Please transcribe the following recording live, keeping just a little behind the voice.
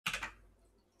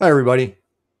Hi, everybody.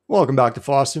 Welcome back to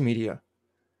Foster Media.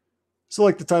 So,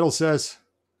 like the title says,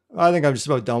 I think I'm just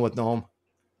about done with Gnome.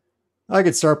 I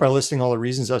could start by listing all the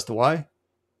reasons as to why,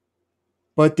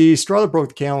 but the straw that broke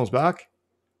the camel's back,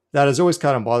 that has always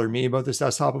kind of bothered me about this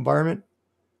desktop environment,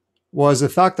 was the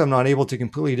fact that I'm not able to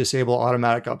completely disable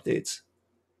automatic updates.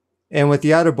 And with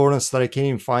the added bonus that I can't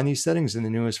even find these settings in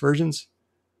the newest versions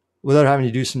without having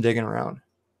to do some digging around.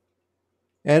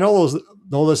 And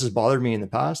although this has bothered me in the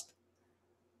past,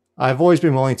 I've always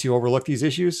been willing to overlook these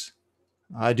issues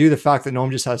due to the fact that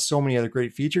Gnome just has so many other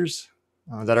great features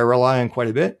that I rely on quite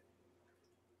a bit.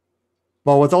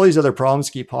 But with all these other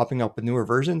problems keep popping up with newer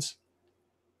versions,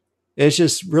 it's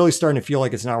just really starting to feel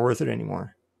like it's not worth it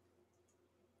anymore.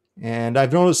 And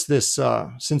I've noticed this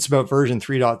since about version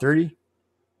 3.30,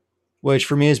 which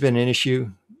for me has been an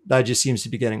issue that just seems to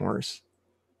be getting worse.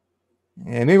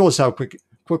 And maybe we'll just have a quick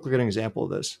look at an example of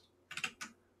this.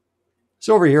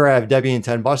 So over here I have Debian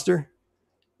 10 Buster,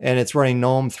 and it's running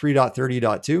GNOME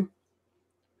 3.30.2.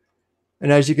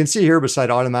 And as you can see here,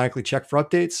 beside automatically check for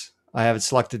updates, I have it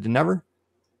selected to never.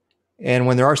 And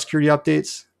when there are security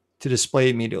updates, to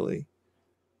display immediately.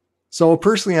 So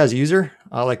personally, as a user,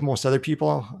 like most other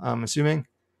people, I'm assuming,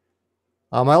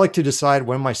 I like to decide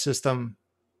when my system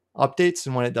updates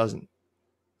and when it doesn't.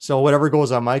 So whatever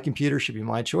goes on my computer should be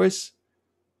my choice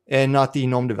and not the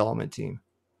GNOME development team.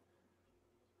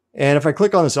 And if I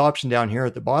click on this option down here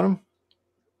at the bottom,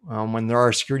 when there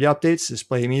are security updates,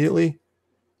 display immediately,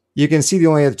 you can see the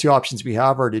only other two options we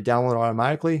have are to download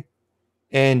automatically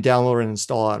and download and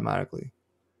install automatically.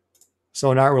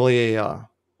 So not really a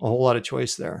whole lot of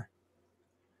choice there.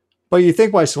 But you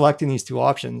think by selecting these two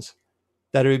options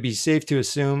that it would be safe to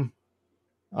assume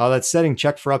that setting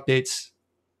check for updates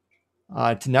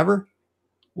to never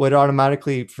would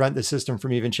automatically prevent the system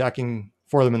from even checking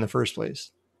for them in the first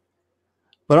place.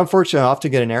 But unfortunately, I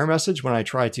often get an error message when I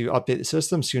try to update the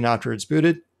system soon after it's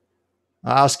booted,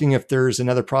 asking if there's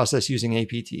another process using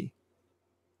apt,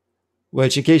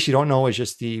 which, in case you don't know, is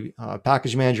just the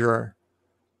package manager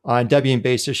on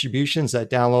Debian-based distributions that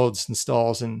downloads,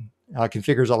 installs, and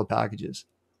configures all the packages.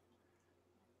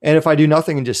 And if I do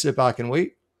nothing and just sit back and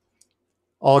wait,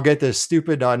 I'll get this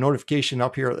stupid notification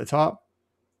up here at the top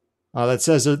that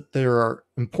says that there are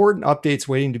important updates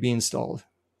waiting to be installed.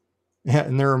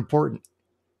 And they're important.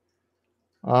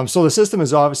 So the system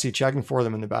is obviously checking for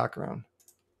them in the background.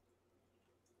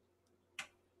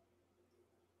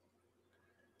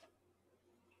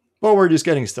 But we're just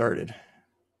getting started.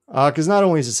 Because not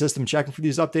only is the system checking for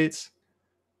these updates,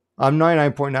 I'm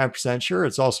 99.9% sure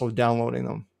it's also downloading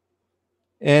them.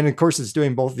 And of course, it's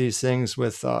doing both of these things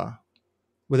without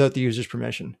the user's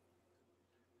permission.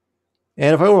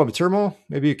 And if I open up a terminal,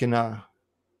 maybe you can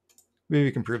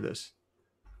prove this.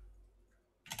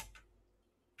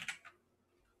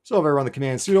 So if I run the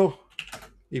command sudo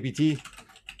apt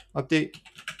update,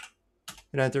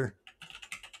 hit enter.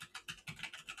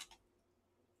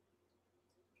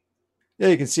 Yeah,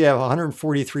 you can see I have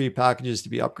 143 packages to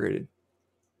be upgraded.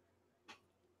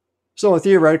 So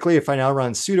theoretically, if I now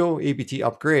run sudo apt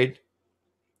upgrade,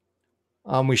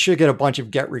 we should get a bunch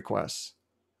of GET requests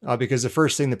because the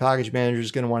first thing the package manager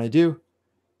is going to want to do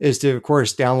is to, of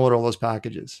course, download all those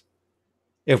packages.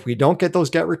 If we don't get those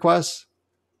GET requests,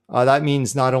 that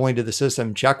means not only did the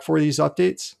system check for these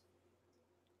updates,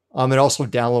 it also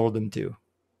downloaded them too,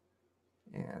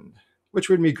 and which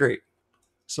would be great.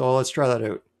 So let's try that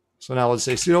out. So now let's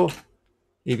say sudo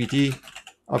apt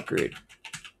upgrade,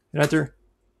 hit enter.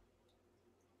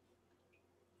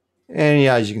 And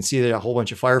yeah, as you can see, there's a whole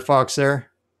bunch of Firefox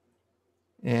there.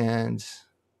 And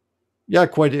yeah,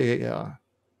 quite a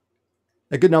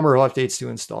good number of updates to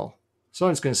install. So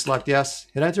I'm just going to select yes,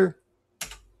 hit enter.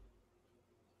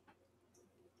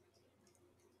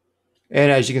 And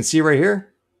as you can see right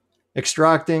here,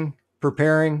 extracting,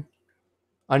 preparing,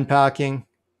 unpacking.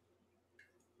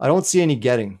 I don't see any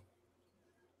getting.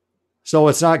 So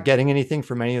it's not getting anything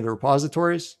from any of the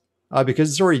repositories because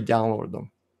it's already downloaded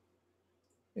them.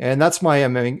 And that's my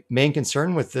main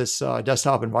concern with this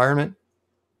desktop environment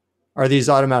are these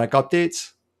automatic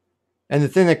updates. And the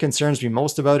thing that concerns me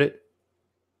most about it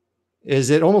is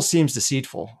it almost seems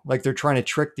deceitful, like they're trying to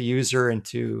trick the user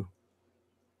into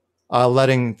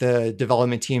letting the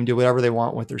development team do whatever they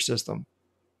want with their system.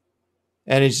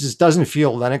 And it just doesn't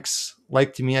feel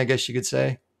Linux-like to me, I guess you could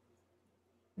say.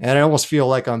 And I almost feel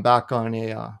like I'm back on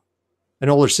an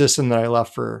older system that I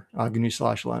left for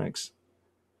GNU/Linux.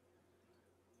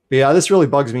 But yeah, this really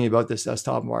bugs me about this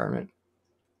desktop environment.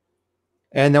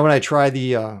 And then when I try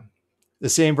the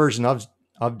same version of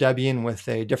Debian with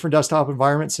a different desktop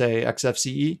environment, say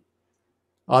XFCE,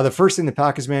 the first thing the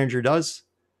package manager does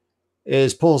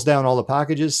is pulls down all the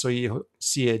packages, so you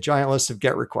see a giant list of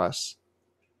GET requests.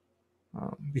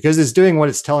 Because it's doing what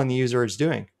it's telling the user it's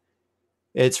doing.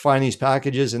 It's finding these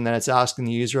packages, and then it's asking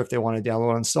the user if they want to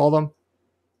download and install them.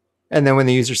 And then when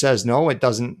the user says no, it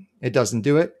doesn't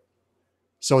do it.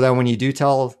 So then when you do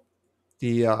tell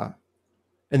the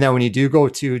and then when you do go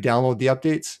to download the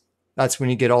updates, that's when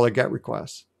you get all the GET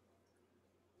requests.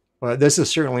 But this is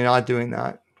certainly not doing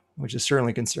that, which is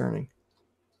certainly concerning.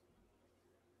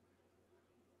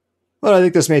 But I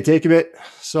think this may take a bit,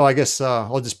 so I guess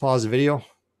I'll just pause the video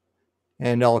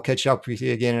and I'll catch up with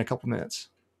you again in a couple minutes.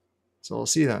 So we'll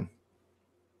see you then.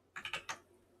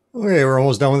 Okay, we're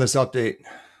almost done with this update.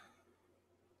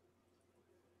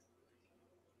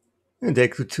 It didn't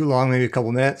take too long, maybe a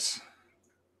couple minutes.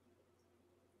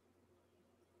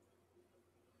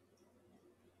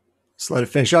 Just let it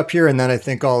finish up here, and then I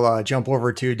think I'll jump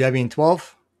over to Debian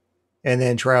 12 and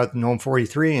then try out the GNOME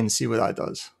 43 and see what that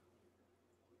does.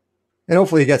 And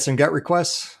hopefully you get some GET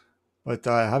requests, but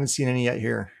I haven't seen any yet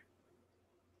here.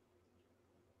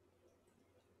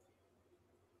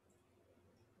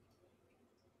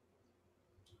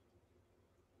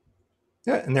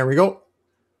 Yeah, and there we go.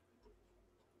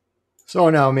 So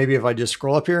now maybe if I just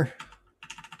scroll up here,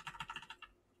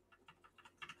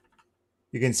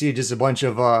 you can see just a bunch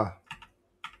of a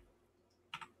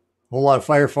whole lot of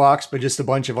Firefox, but just a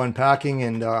bunch of unpacking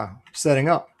and setting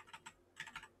up,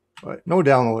 but no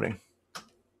downloading.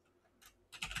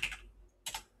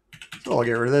 So I'll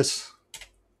get rid of this.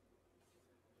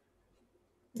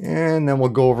 And then we'll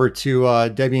go over to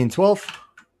Debian 12,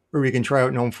 where we can try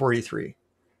out GNOME 43.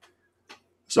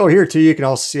 So here too, you can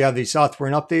also see I have the software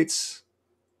and updates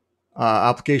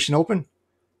application open.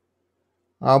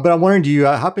 But I'm wondering, do you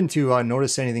happen to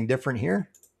notice anything different here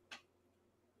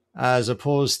as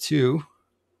opposed to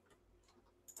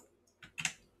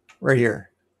right here?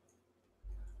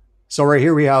 So right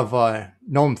here we have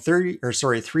GNOME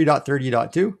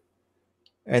 3.30.2,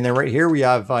 and then right here we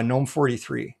have GNOME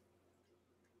 43.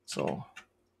 So,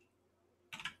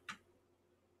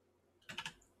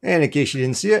 and in case you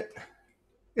didn't see it,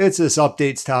 it's this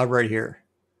updates tab right here.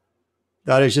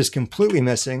 That is just completely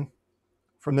missing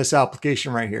from this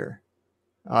application right here.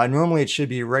 Normally it should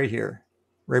be right here,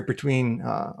 right between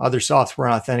other software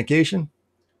and authentication,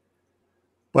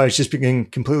 but it's just been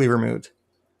completely removed.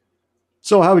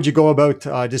 So how would you go about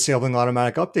disabling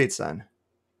automatic updates then?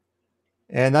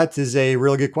 And that is a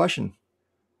really good question.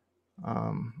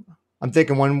 I'm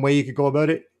thinking one way you could go about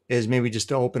it is maybe just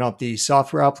to open up the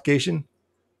software application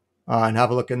and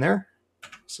have a look in there.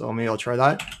 So maybe I'll try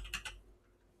that.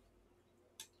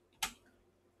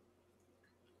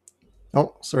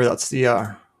 Oh, sorry, that's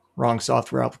the wrong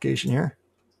software application here.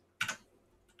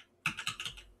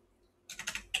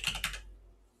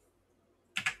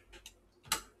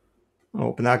 I'll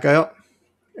open that guy up.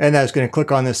 And that's going to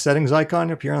click on this settings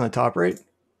icon up here on the top right.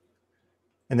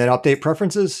 And then update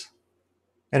preferences.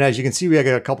 And as you can see, we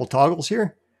got a couple toggles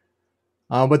here.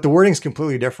 But the wording is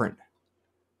completely different.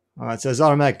 It says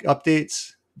automatic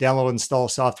updates, download and install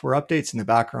software updates in the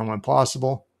background when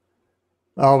possible,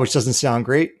 which doesn't sound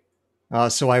great.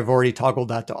 So I've already toggled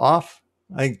that to off.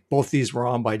 I think both these were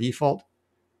on by default.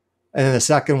 And then the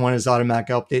second one is automatic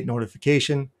update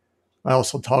notification. I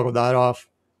also toggled that off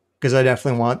because I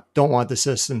definitely don't want the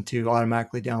system to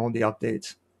automatically download the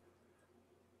updates.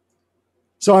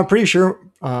 So I'm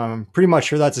pretty much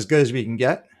sure that's as good as we can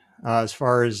get as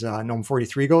far as GNOME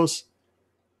 43 goes.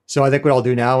 So I think what I'll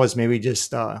do now is maybe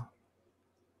just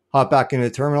hop back into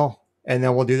the terminal, and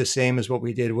then we'll do the same as what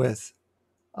we did with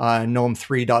GNOME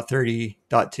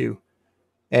 3.30.2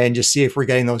 and just see if we're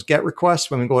getting those GET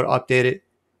requests when we go to update it.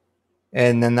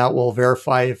 And then that will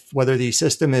verify whether the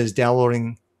system is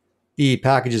downloading the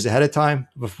packages ahead of time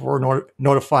before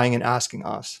notifying and asking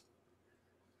us.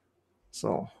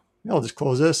 So I'll just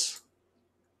close this.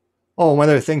 Oh, one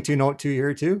other thing to note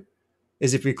here too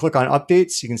is if we click on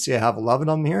updates, you can see I have 11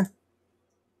 of them here.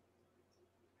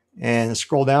 And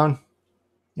scroll down.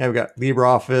 Yeah, we've got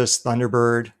LibreOffice,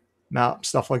 Thunderbird, Map,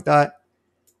 stuff like that.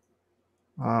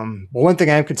 But one thing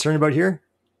I'm concerned about here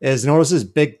is notice this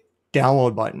big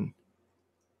download button,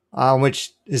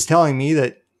 which is telling me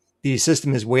that the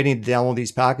system is waiting to download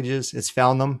these packages. It's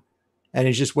found them, and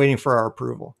it's just waiting for our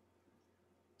approval.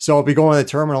 So if we go into the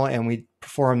terminal and we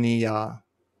perform the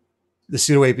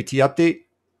sudo apt update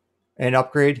and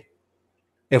upgrade,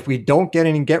 if we don't get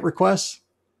any GET requests,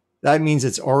 that means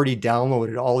it's already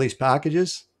downloaded all these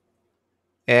packages.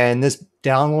 And this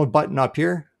download button up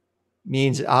here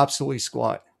means absolutely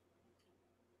squat.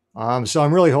 So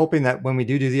I'm really hoping that when we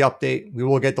do the update, we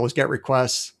will get those GET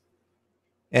requests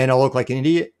and I'll look like an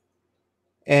idiot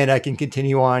and I can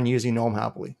continue on using GNOME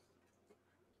happily.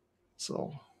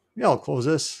 So yeah, I'll close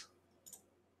this.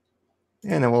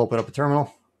 And then we'll open up a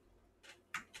terminal.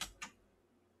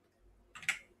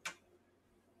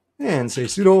 And say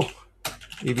sudo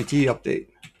apt update.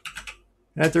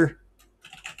 Enter.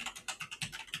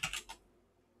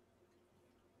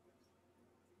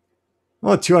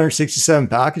 Oh, 267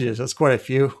 packages. That's quite a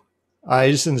few. I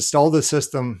just installed the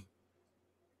system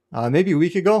maybe a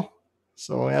week ago.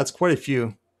 So that's quite a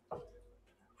few.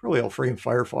 Probably all freaking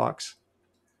Firefox.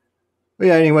 But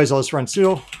yeah, anyways, I'll just run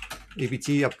sudo apt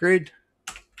upgrade.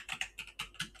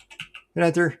 Hit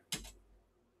enter.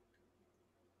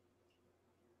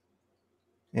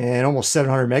 And almost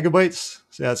 700 megabytes.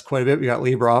 So that's quite a bit. We got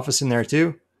LibreOffice in there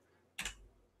too.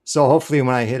 So hopefully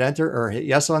when I hit enter or hit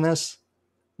yes on this,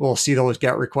 we'll see those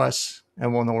GET requests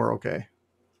and we'll know we're okay.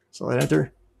 So hit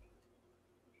enter.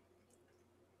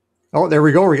 Oh, there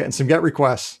we go. We're getting some GET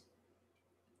requests.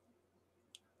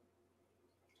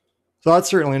 So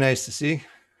that's certainly nice to see.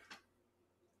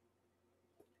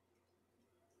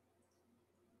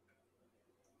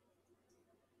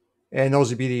 And those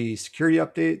would be the security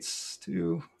updates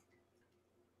too.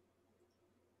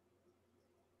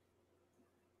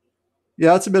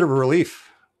 Yeah, that's a bit of a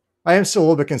relief. I am still a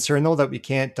little bit concerned though that we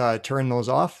can't turn those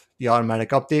off, the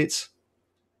automatic updates.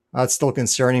 That's still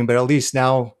concerning, but at least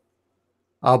now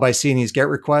by seeing these GET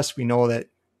requests, we know that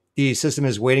the system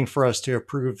is waiting for us to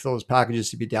approve those packages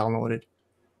to be downloaded.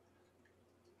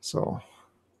 So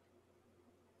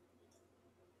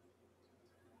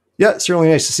yeah, certainly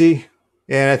nice to see.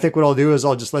 And I think what I'll do is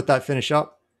I'll just let that finish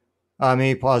up.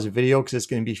 Maybe pause the video because it's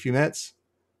going to be a few minutes.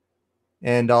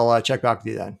 And I'll check back with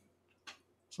you then.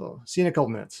 So see you in a couple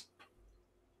minutes.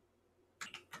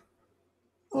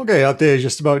 Okay, update is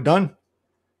just about done.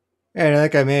 And I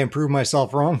think I may have proved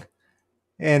myself wrong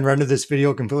and rendered this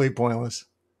video completely pointless.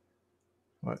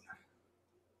 But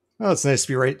well, it's nice to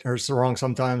be right or so wrong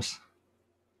sometimes.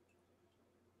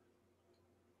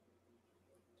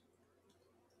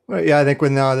 But yeah, I think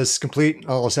when this is complete,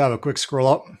 I'll just have a quick scroll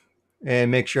up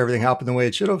and make sure everything happened the way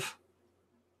it should have.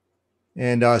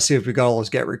 And see if we got all those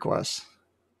GET requests.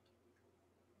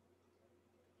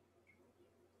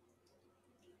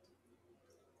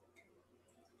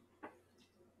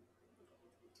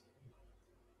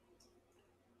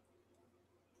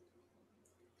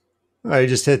 I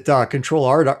just hit Control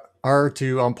R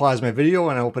to unpause my video,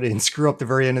 and I hope I didn't screw up the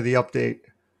very end of the update.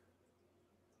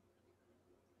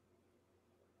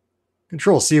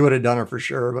 Control C would have done it for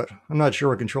sure, but I'm not sure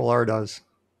what Control R does.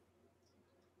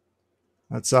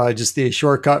 That's just the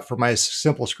shortcut for my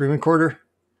simple screen recorder.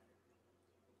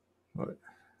 But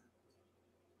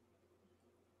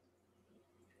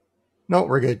no,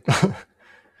 we're good.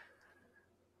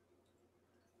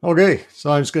 Okay,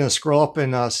 so I'm just going to scroll up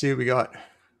and see what we got.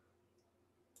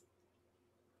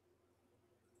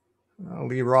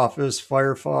 LibreOffice,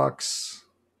 Firefox.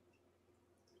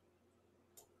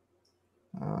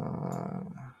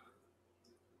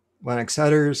 Linux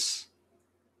headers.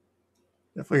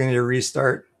 Definitely going to need a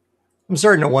restart. I'm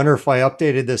starting to wonder if I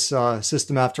updated this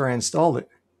system after I installed it.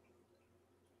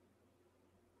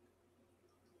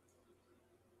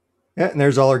 Yeah, and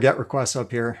there's all our GET requests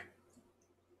up here.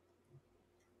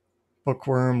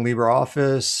 Bookworm,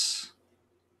 LibreOffice,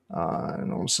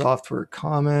 Gnome Software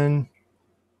Common,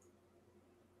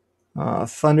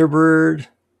 Thunderbird.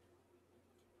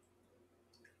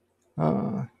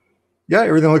 Yeah,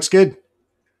 everything looks good.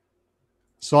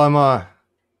 So I'm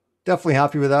definitely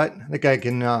happy with that. I think I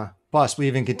can possibly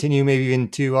even continue, maybe even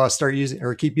to start using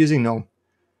or keep using Gnome.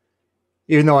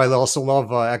 Even though I also love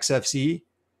XFCE.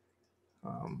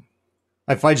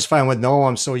 If I just find with Gnome,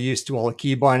 I'm so used to all the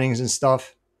key bindings and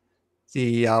stuff,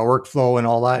 the workflow and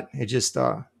all that. It just,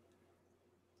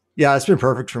 yeah, it's been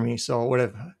perfect for me. So it would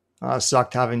have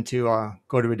sucked having to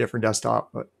go to a different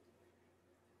desktop. But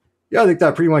yeah, I think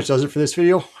that pretty much does it for this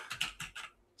video.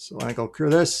 So I think I'll clear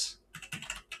this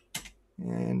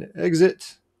and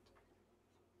exit.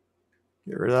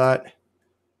 Get rid of that.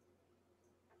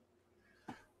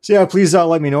 So yeah, please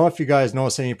let me know if you guys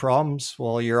notice any problems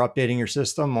while you're updating your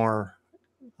system, or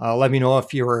let me know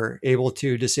if you were able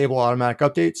to disable automatic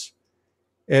updates.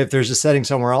 If there's a setting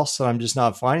somewhere else that I'm just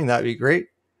not finding, that'd be great.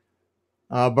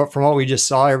 But from what we just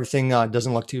saw, everything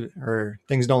doesn't look too, or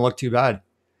things don't look too bad.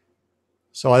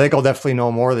 So I think I'll definitely know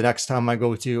more the next time I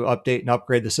go to update and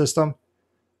upgrade the system.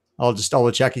 I'll just double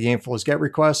check again for those GET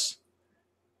requests.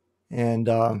 And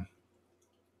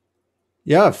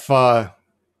yeah, if that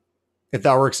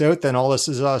works out, then all this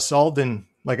is solved. And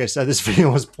like I said, this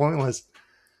video was pointless.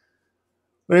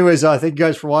 But anyways, thank you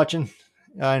guys for watching,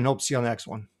 and hope to see you on the next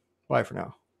one. Bye for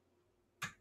now.